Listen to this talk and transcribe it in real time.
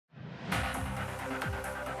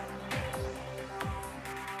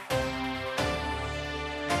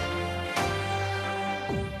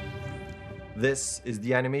This is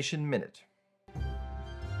the Animation Minute.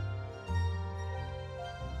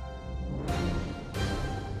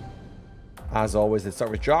 As always, let's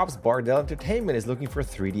start with jobs. Bardel Entertainment is looking for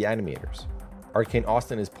 3D animators. Arcane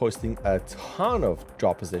Austin is posting a ton of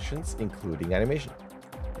job positions, including animation.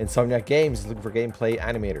 Insomniac Games is looking for gameplay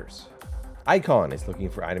animators. Icon is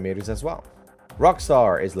looking for animators as well.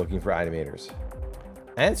 Rockstar is looking for animators.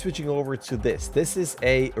 And switching over to this is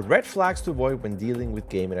a red flags to avoid when dealing with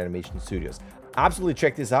game and animation studios. Absolutely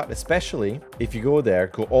check this out, especially if you go there,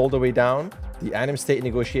 go all the way down, the Anim State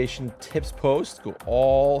Negotiation Tips post, go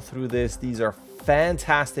all through this. These are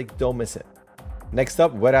fantastic, don't miss it. Next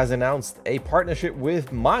up, Weta has announced a partnership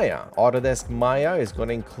with Maya. Autodesk Maya is going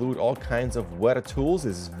to include all kinds of Weta tools.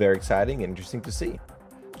 This is very exciting and interesting to see.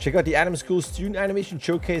 Check out the AnimSchool Student Animation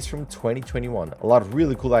Showcase from 2021. A lot of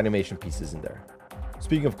really cool animation pieces in there.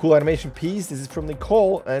 Speaking of cool animation piece, this is from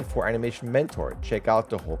Nicole and for AnimationMentor. Check out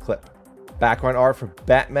the whole clip. Background art for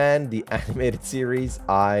Batman, the animated series.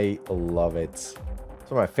 I love it. It's one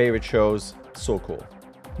of my favorite shows. So cool.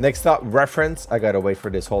 Next up, reference. I gotta wait for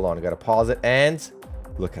this. Hold on, I gotta pause it. And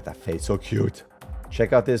look at that face, so cute.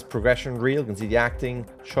 Check out this progression reel. You can see the acting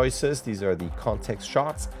choices. These are the context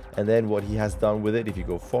shots. And then what he has done with it if you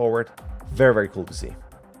go forward. Very, very cool to see.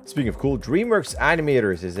 Speaking of cool, DreamWorks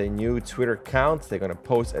Animators is a new Twitter account. They're going to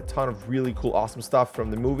post a ton of really cool, awesome stuff from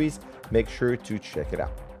the movies. Make sure to check it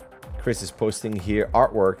out. Chris is posting here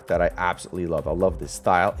artwork that I absolutely love. I love this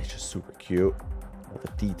style. It's just super cute. All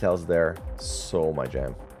the details there. So my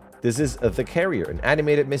jam. This is The Carrier, an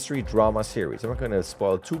animated mystery drama series. I'm not going to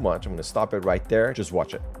spoil too much. I'm going to stop it right there. Just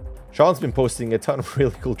watch it. Sean's been posting a ton of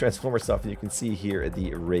really cool Transformer stuff. And you can see here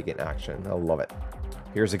the rig in action. I love it.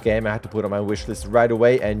 Here's a game I had to put on my wish list right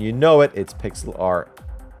away, and you know it, it's pixel art.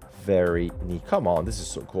 Very neat. Come on, this is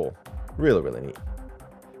so cool. Really, really neat.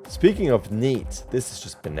 Speaking of neat, this is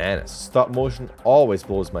just bananas. Stop motion always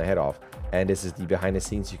blows my head off. And this is the behind the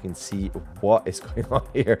scenes. You can see what is going on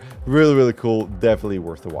here. Really, really cool. Definitely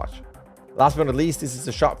worth the watch. Last but not least, this is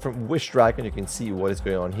a shot from Wish Dragon. You can see what is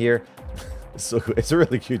going on here. So it's a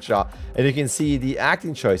really cute shot. And you can see the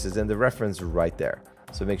acting choices and the reference right there.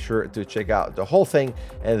 So make sure to check out the whole thing.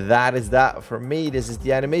 And that is that for me. This is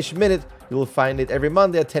the Animation Minute. You will find it every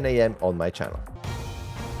Monday at 10 a.m. on my channel.